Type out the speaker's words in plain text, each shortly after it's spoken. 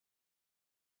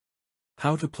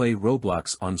How to play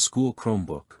Roblox on school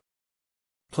Chromebook.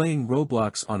 Playing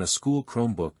Roblox on a school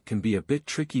Chromebook can be a bit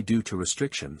tricky due to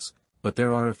restrictions, but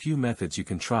there are a few methods you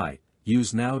can try.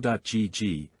 Use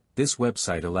now.gg. This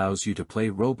website allows you to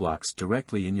play Roblox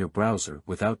directly in your browser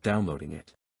without downloading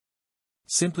it.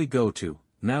 Simply go to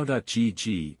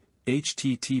now.gg,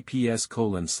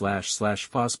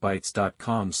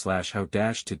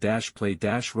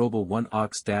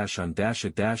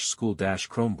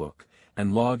 https://fosbytes.com/how-to-play-robo1aux-on-a-school-chromebook,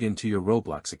 and log into your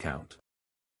Roblox account.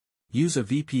 Use a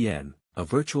VPN, a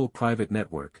virtual private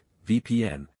network,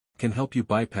 VPN, can help you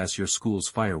bypass your school's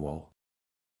firewall.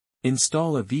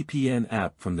 Install a VPN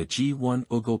app from the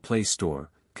G1oogle Play Store,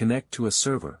 connect to a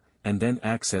server, and then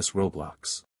access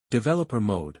Roblox. Developer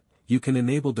mode. You can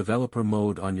enable developer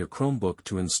mode on your Chromebook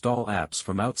to install apps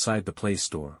from outside the Play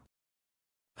Store.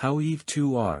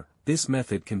 However, this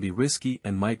method can be risky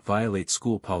and might violate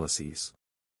school policies.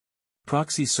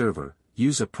 Proxy server.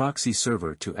 Use a proxy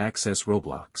server to access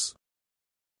Roblox.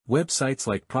 Websites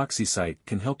like ProxySite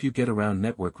can help you get around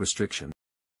network restrictions.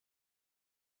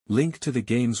 Link to the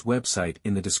game's website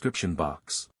in the description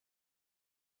box.